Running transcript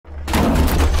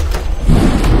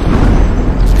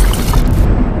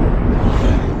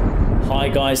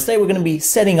guys, today we're going to be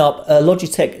setting up a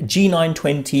Logitech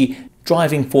G920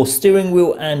 driving force steering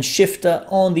wheel and shifter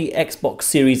on the Xbox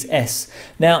Series S.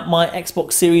 Now my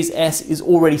Xbox Series S is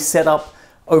already set up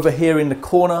over here in the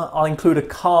corner. I'll include a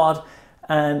card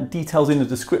and details in the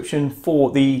description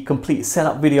for the complete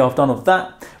setup video I've done of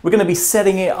that. We're going to be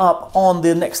setting it up on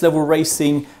the Next Level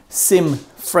Racing sim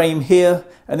frame here,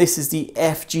 and this is the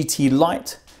FGT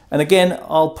Lite. And again,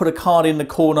 I'll put a card in the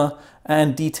corner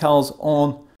and details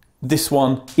on this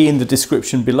one in the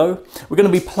description below. We're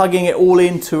going to be plugging it all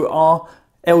into our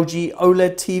LG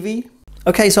OLED TV.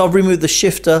 Okay, so I've removed the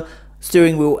shifter,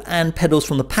 steering wheel and pedals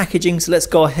from the packaging, so let's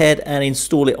go ahead and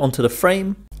install it onto the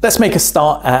frame. Let's make a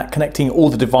start at connecting all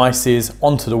the devices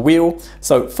onto the wheel.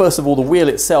 So first of all, the wheel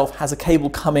itself has a cable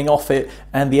coming off it,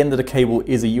 and the end of the cable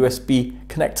is a USB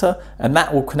connector, and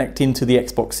that will connect into the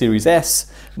Xbox Series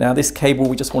S. Now this cable,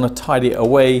 we just want to tidy it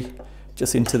away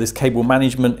just into this cable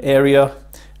management area,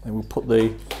 and we'll put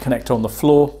the connector on the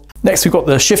floor. Next we've got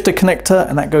the shifter connector,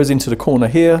 and that goes into the corner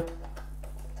here.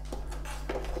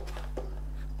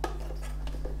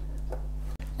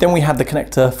 Then we have the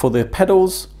connector for the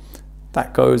pedals.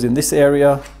 That goes in this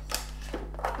area.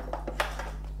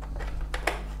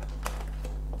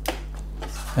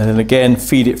 And then again,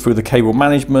 feed it through the cable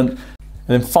management. And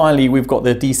then finally, we've got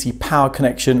the DC power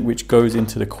connection, which goes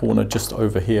into the corner just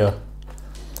over here.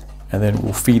 And then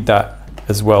we'll feed that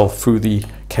as well through the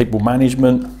cable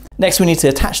management. Next, we need to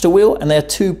attach the wheel, and there are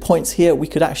 2 points here. We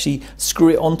could actually screw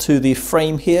it onto the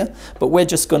frame here, but we're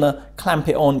just gonna clamp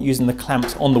it on using the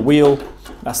clamps on the wheel.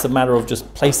 That's a matter of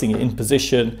just placing it in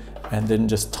position and then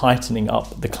just tightening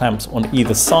up the clamps on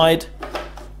either side.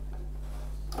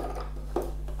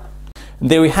 And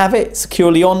there we have it,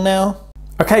 securely on now.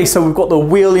 Okay, so we've got the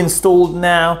wheel installed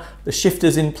now, the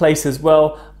shifter's in place as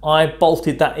well. I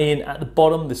bolted that in at the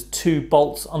bottom. There's 2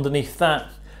 bolts underneath that.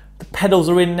 The pedals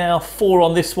are in now, 4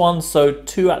 on this one, so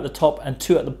 2 at the top and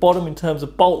 2 at the bottom in terms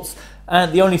of bolts.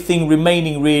 And the only thing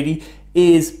remaining really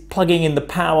is plugging in the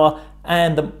power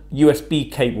and the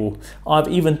USB cable. I've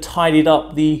even tidied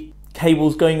up the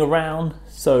cables going around,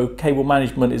 so cable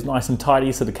management is nice and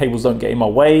tidy so the cables don't get in my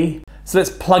way. So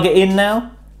let's plug it in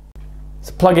now.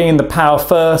 So plugging in the power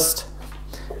first,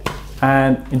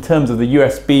 and in terms of the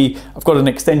USB, I've got an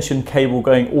extension cable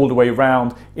going all the way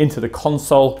around into the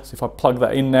console. So if I plug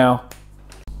that in now,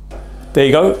 there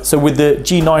you go. So with the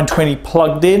G920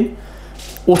 plugged in,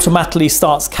 automatically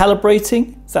starts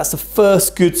calibrating. So that's the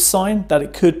first good sign that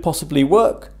it could possibly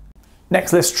work.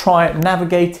 Next, let's try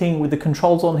navigating with the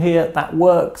controls on here. That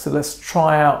works. So let's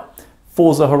try out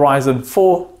Forza Horizon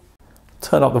 4.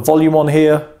 Turn up the volume on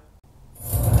here.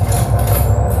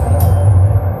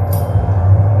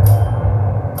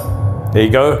 There you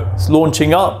go, it's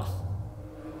launching up.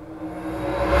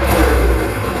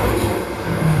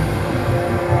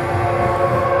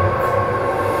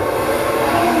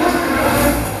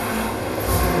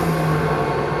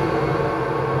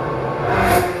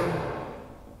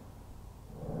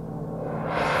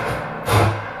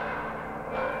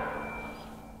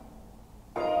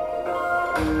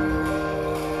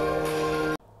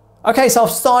 Okay, so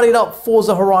I've started up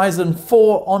Forza Horizon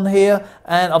 4 on here,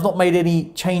 and I've not made any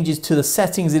changes to the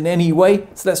settings in any way.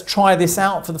 So let's try this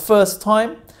out for the first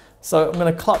time. So I'm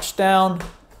going to clutch down,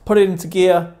 put it into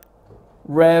gear,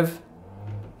 rev.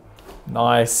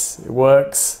 Nice, it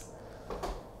works.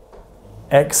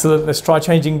 Excellent, let's try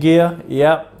changing gear.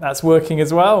 Yep, that's working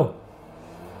as well.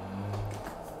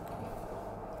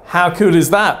 How cool is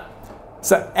that?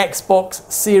 So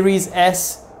Xbox Series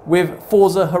S with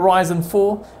Forza Horizon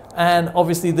 4. And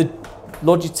obviously the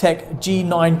Logitech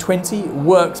G920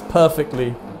 works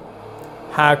perfectly.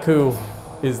 How cool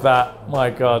is that? My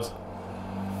God.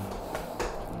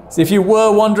 So if you were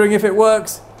wondering if it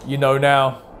works, you know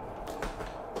now.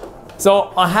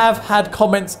 So I have had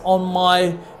comments on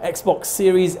my Xbox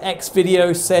Series X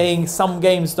video saying some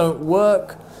games don't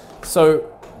work.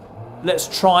 So let's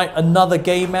try another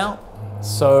game out.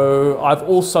 So I've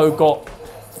also got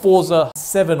Forza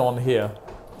 7 on here.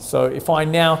 So if I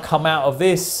now come out of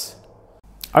this.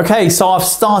 Okay, so I've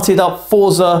started up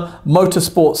Forza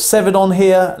Motorsport 7 on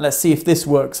here. Let's see if this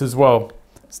works as well.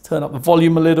 Let's turn up the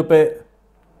volume a little bit.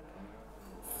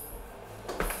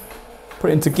 Put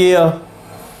it into gear.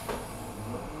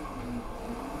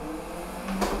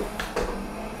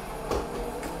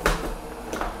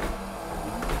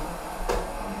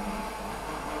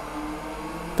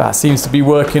 That seems to be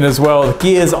working as well. The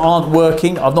gears aren't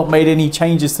working. I've not made any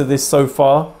changes to this so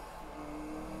far.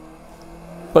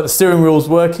 But the steering wheel is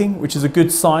working, which is a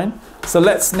good sign. So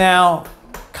let's now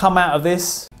come out of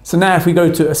this. So now if we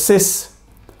go to assist,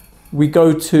 we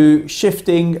go to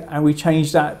shifting and we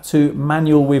change that to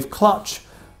manual with clutch.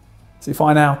 So if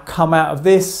I now come out of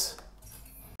this,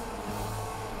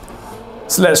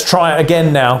 so let's try it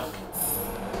again now.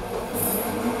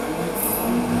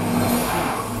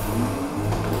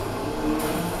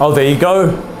 Oh, there you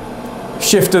go.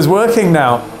 Shifter's working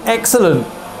now. Excellent.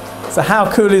 So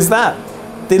how cool is that?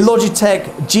 The Logitech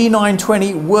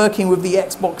G920 working with the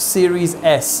Xbox Series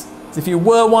S. So if you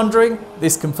were wondering,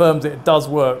 this confirms it does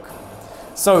work.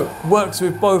 So works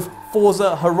with both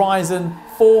Forza Horizon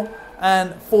 4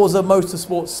 and Forza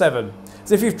Motorsport 7.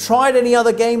 So if you've tried any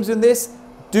other games in this,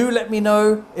 do let me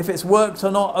know if it's worked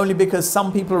or not, only because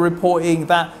some people are reporting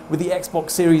that with the Xbox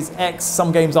Series X,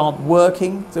 some games aren't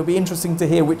working. So it'll be interesting to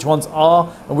hear which ones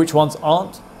are and which ones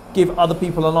aren't. Give other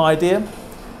people an idea.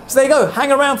 So there you go,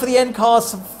 hang around for the end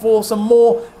cards for some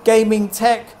more gaming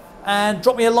tech, and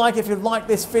drop me a like if you liked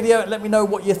this video and let me know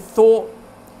what you thought.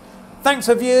 Thanks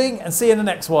for viewing and see you in the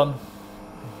next one.